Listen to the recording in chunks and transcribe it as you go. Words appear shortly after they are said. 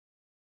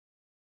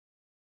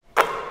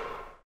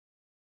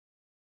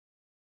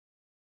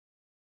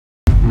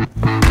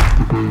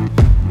So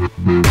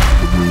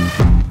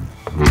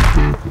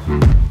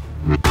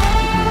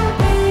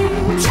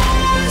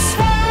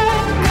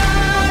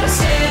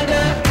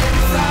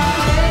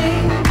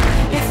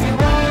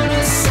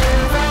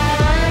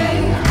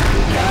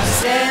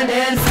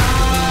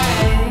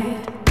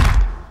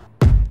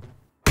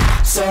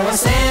I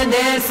stand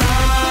and fight.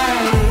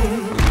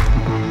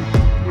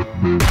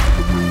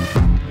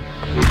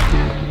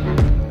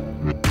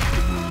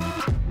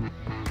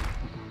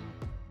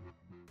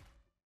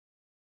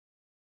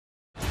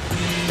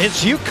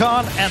 It's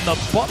UConn and the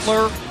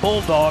Butler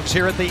Bulldogs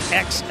here at the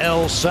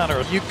XL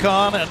Center.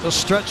 UConn at the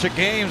stretch of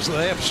games,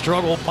 they have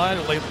struggled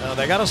mightily. Now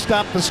they got to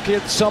stop the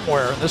skid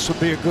somewhere, and this would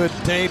be a good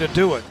day to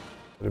do it.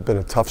 It had been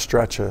a tough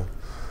stretch of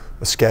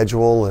a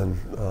schedule, and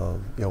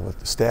you know, with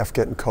the staff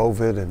getting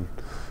COVID and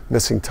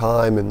missing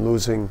time and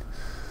losing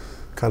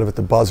kind of at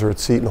the buzzer at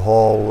Seton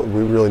Hall,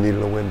 we really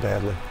needed a win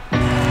badly.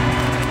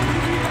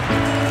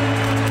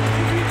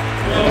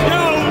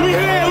 Yo, we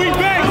here, we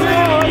back,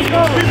 let's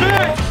go, we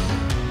back!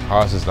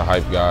 Haas is the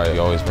hype guy. He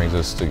always brings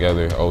us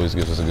together, always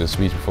gives us a good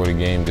speech before the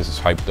game, gets us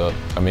hyped up.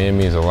 I mean, it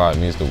means a lot, it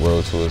means the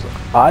world to us.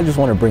 I just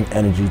want to bring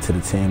energy to the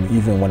team.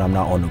 Even when I'm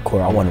not on the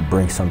court, I want to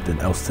bring something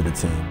else to the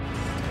team.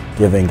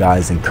 Giving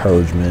guys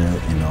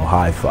encouragement, you know,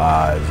 high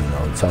fives, you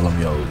know, tell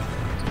them, yo,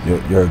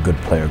 you're a good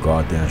player, go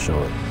out there and show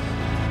it.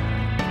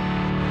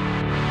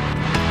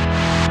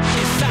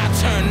 It's our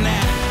turn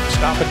now.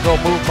 Stop and go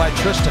move by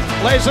Tristan.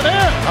 Lays it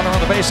in. Hunter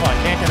on the baseline,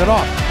 can't get it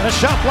off. And a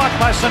shot blocked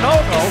by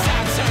Sanogo. It's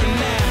our turn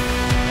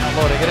now. Now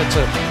loading it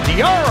to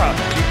Diarra.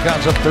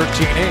 UConn's up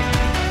 13-8.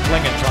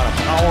 Klingon trying to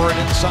power it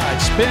inside.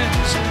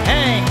 Spins,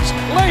 hangs,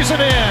 lays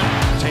it in.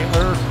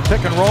 Taylor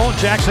pick and roll.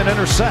 Jackson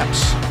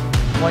intercepts.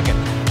 Klingon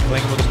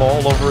with the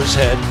ball over his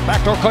head.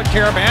 Backdoor cut,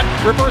 Caravan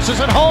reverses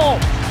it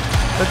home.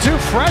 The two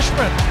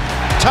freshmen,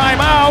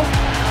 timeout,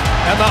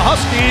 and the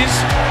Huskies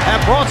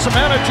have brought some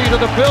energy to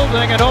the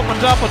building and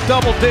opened up a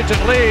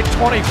double-digit lead,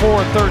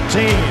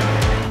 24-13.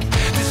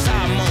 This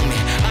our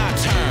moment, our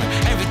turn.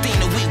 Everything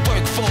that we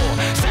work for,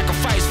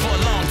 sacrifice for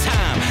a long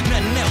time.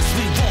 Nothing else,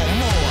 we want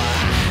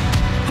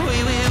more. We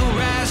will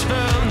rise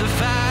from the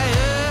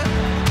fire.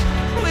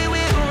 We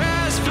will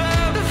rise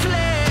from the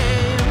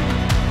flame.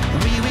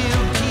 We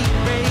will keep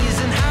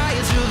raising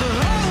higher till the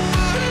whole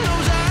world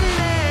knows our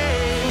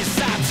name. It's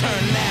our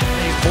turn now.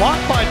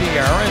 Blocked by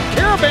Diarra, and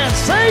Caravan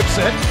saves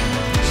it.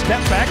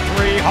 Step back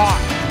three,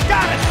 Hawk.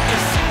 Got it.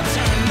 It's our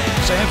turn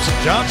now. Samson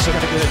Johnson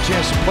going to get a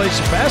chance to play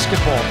some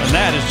basketball. And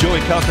that is Joey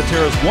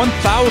Calcaterra's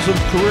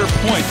 1,000th career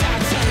point. It's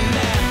our turn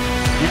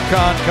now.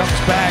 UConn comes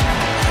back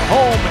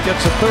home and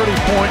gets a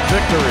 30-point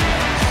victory.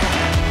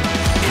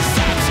 It's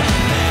our turn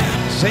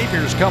now.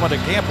 Xavier's coming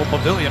to Campbell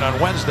Pavilion on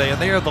Wednesday,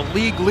 and they are the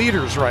league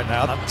leaders right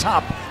now on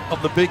top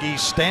of the Big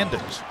East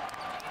standings.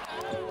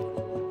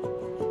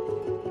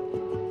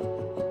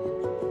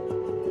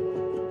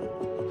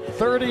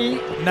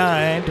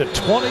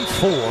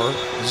 (39-24),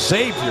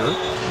 Xavier.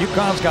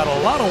 UConn's got a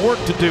lot of work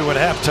to do at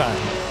halftime.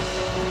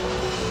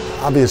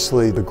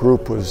 Obviously, the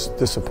group was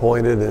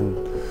disappointed and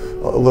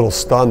a little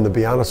stunned, to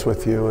be honest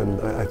with you, and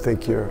I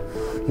think your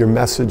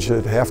message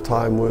at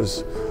halftime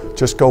was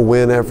just go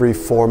win every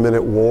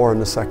 4-minute war in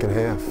the second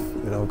half.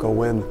 You know, go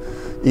win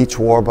each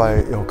war by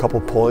a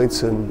couple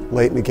points, and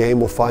late in the game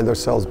we'll find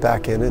ourselves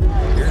back in it.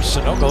 Here's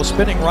Sanogo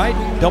spinning right,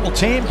 double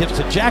team, gives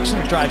to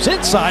Jackson, drives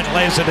inside,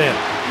 lays it in.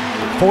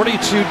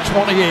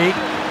 42-28,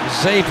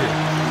 Xavier.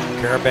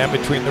 Caravan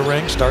between the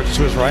rings, starts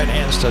to his right,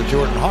 hands to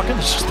Jordan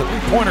Hawkins.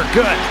 Three-pointer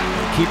good.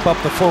 Keep up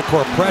the full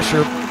court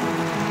pressure.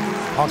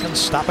 Hawkins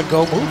stop and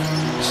go move.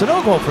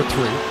 Sanogo for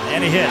three,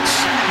 and he hits.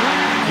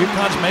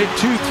 UConn's made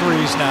 2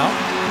 threes now.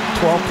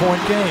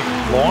 12-point game.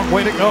 Long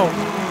way to go.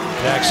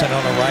 Jackson on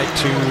the right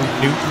to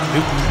Newton.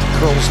 Newton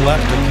curls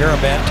left to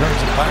Caravan,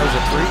 turns and fires a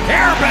three.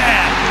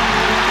 Caravan!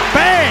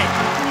 Bang!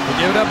 They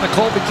give it up to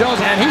Colby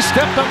Jones, and he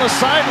stepped on the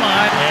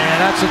sideline,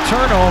 and that's a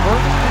turnover.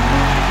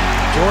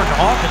 Jordan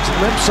Hawkins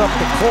limps up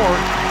the court.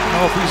 I don't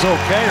know if he's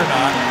okay or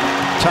not.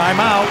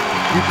 Timeout.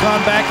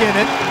 UConn back in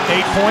it.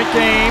 8-point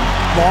game.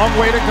 Long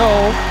way to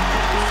go.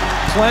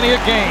 Plenty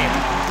of game.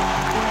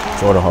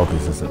 Jordan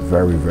Hawkins is a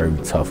very, very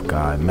tough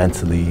guy,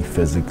 mentally,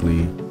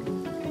 physically.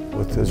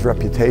 With his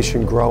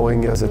reputation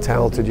growing as a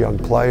talented young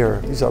player,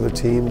 these other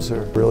teams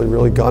are really,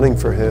 really gunning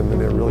for him, and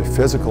they're really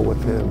physical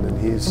with him, and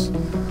he's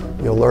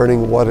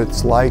learning what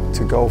it's like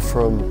to go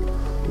from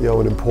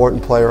an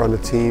important player on the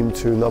team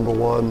to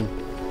 #1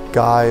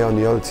 guy on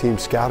the other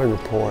team's scouting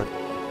report.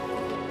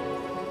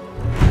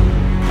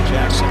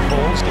 Jackson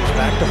pulls, gets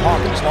back to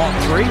Hawkins, long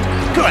three,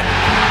 good!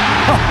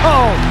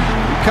 Oh,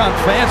 UConn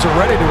fans are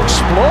ready to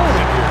explode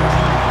in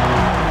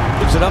here.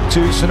 Gives it up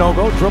to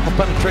Sanogo, dribble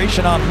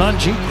penetration on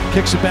Nunji,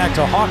 kicks it back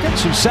to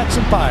Hawkins, who sets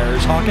and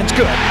fires. Hawkins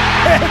good.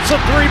 It's a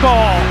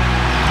 3-ball.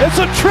 It's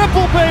a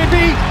triple,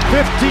 baby.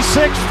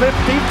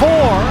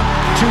 56-54.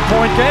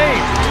 2-point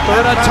game.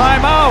 And a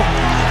timeout.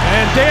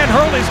 And Dan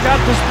Hurley's got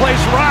this place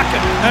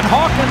rocking. And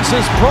Hawkins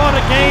has brought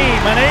a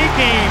game, an A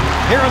game,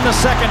 here in the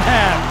second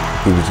half.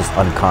 he was just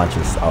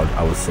unconscious,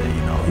 I would say.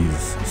 You know,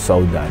 he's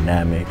so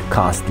dynamic,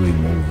 constantly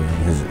moving.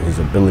 His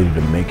ability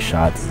to make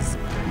shots is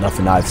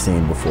nothing I've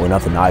seen before,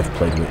 nothing I've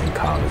played with in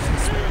college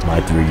in my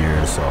 3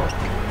 years. So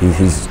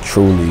he's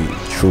truly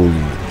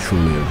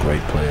a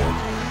great player.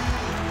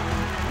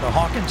 The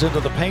Hawkins into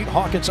the paint.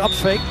 Hawkins up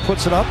fake,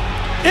 puts it up.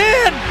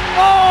 In!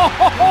 Oh!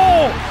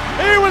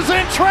 He was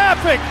in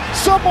traffic!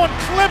 Someone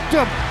clipped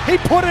him! He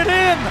put it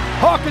in!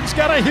 Hawkins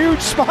got a huge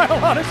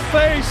smile on his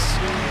face.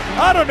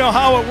 I don't know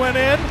how it went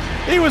in.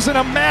 He was in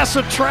a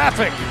massive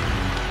traffic.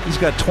 He's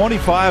got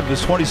 25 of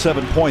his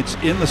 27 points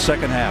in the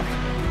second half.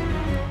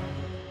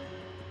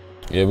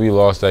 Yeah, we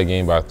lost that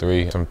game by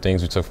 3. Some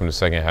things we took from the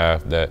second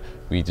half that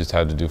we just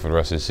had to do for the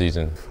rest of the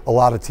season. A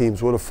lot of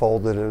teams would have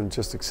folded and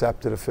just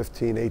accepted a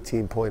 15,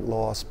 18-point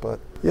loss, but,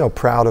 you know,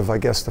 proud of, I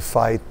guess, the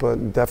fight,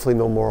 but definitely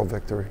no moral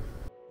victory.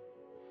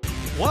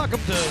 Welcome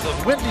to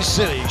the Windy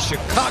City,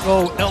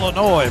 Chicago,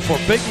 Illinois for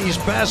Big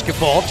East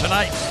basketball.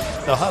 Tonight,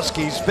 the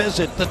Huskies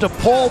visit the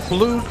DePaul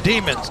Blue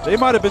Demons. They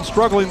might have been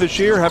struggling this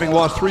year, having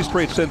lost 3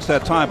 straight since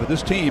that time, but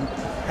this team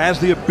has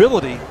the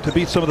ability to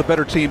beat some of the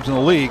better teams in the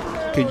league.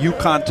 Can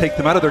UConn take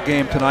them out of their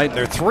game tonight?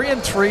 They're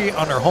 3-3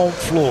 on their home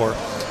floor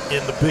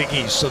in the Big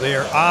East, so they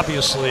are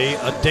obviously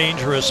a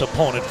dangerous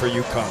opponent for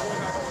UConn.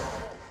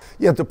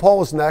 Yeah, DePaul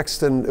was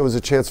next, and it was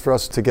a chance for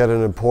us to get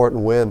an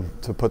important win,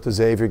 to put the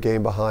Xavier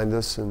game behind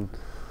us and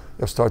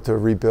start to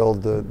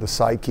rebuild the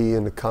psyche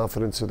and the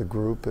confidence of the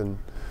group, and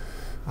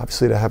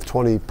obviously to have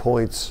 20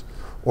 points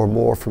or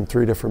more from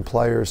 3 different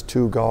players,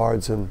 2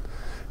 guards and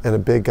a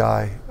big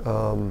guy.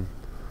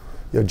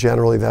 You know,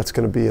 generally that's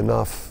going to be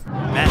enough.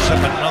 Match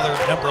up another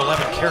number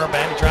 11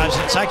 Caravan. He drives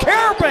inside.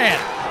 Caravan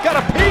got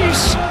a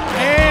piece,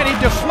 and he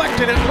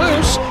deflected it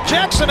loose.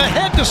 Jackson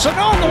ahead to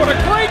Sanogo with a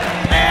great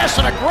pass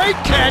and a great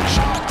catch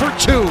for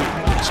 2.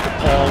 It's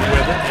DePaul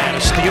with it, and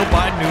a steal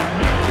by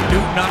Newton.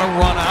 Newton on a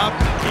run out.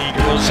 He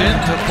goes in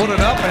to put it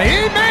up, and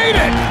he made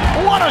it!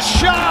 What a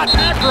shot!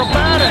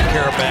 Acrobatic.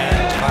 Caravan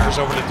fires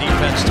over the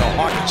defense to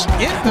Hawkins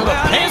into the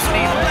paint.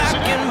 He lays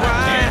it in.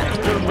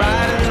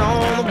 Riding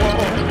on the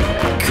wall,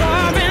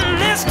 carving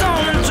this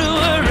stone into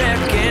a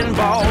wrecking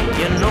ball.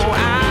 You know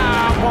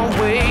I won't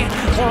wait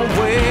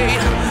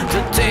to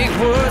take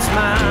what's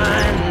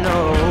mine.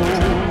 No,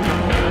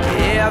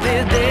 yeah,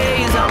 these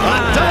days are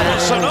mine.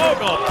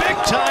 Sanogo, big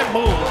time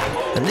move.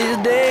 And these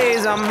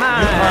days are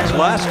mine. UConn's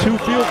last 2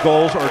 field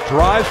goals are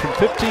drives from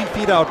 15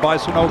 feet out by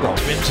Sanogo.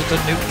 Wins it to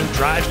Newton, who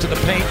drives to the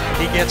paint.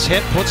 He gets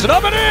hit, puts it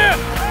up and in.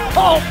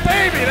 Oh,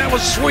 baby, that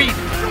was sweet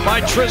by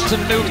Tristan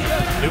Newton.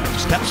 Newton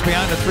steps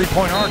behind the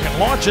three-point arc and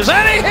launches,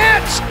 and he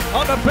hits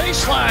on the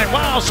baseline.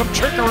 Wow, some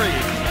trickery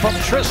from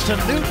Tristan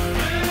Newton.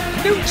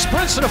 Newton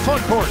sprints to the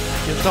front court,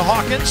 gives to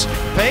Hawkins,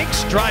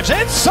 fakes, drives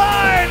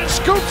inside, and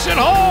scoops it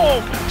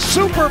home.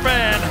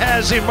 Superman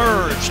has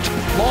emerged.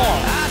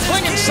 Long,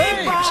 swinging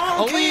saves.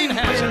 Aline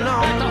has it.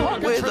 Back to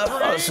Hawkins with for the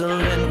 3. hustle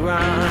and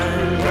grind.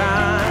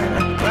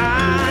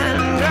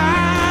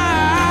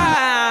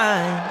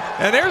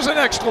 And there's an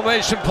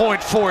exclamation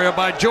point for you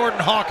by Jordan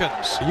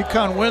Hawkins.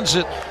 UConn wins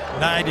it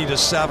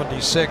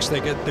 90-76. They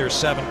get their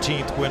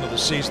 17th win of the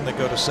season. They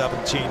go to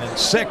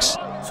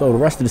 17-6. So the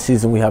rest of the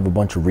season we have a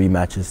bunch of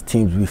rematches,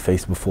 teams we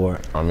faced before.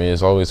 I mean,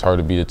 it's always hard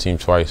to beat a team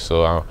twice,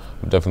 so I'm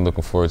definitely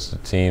looking forward to the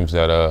teams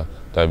that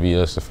beat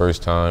us the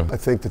first time. I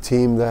think the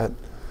team that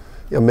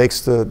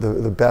makes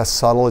the best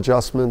subtle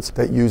adjustments,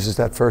 that uses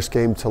that first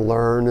game to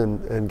learn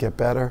and get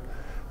better,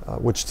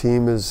 which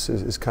team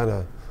is kind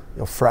of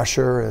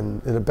fresher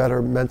and in a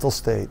better mental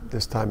state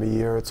this time of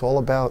year. It's all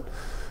about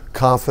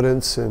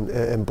confidence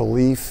and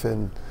belief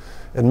and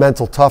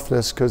mental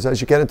toughness, because as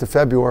you get into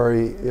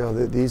February,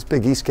 these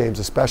Big East games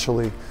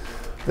especially,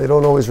 they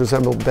don't always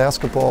resemble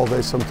basketball.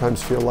 They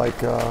sometimes feel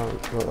like a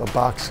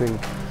boxing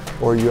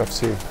or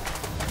UFC.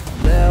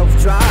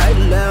 Left, right,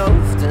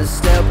 left, and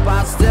step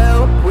by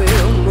step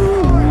we'll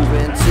move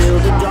until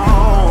the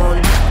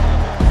dawn.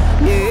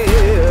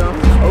 Yeah,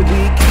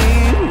 we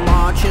keep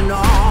marching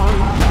on.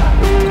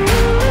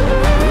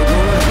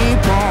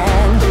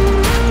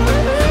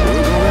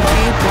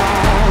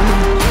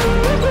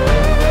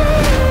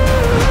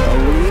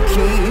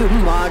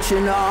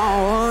 Marching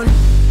on.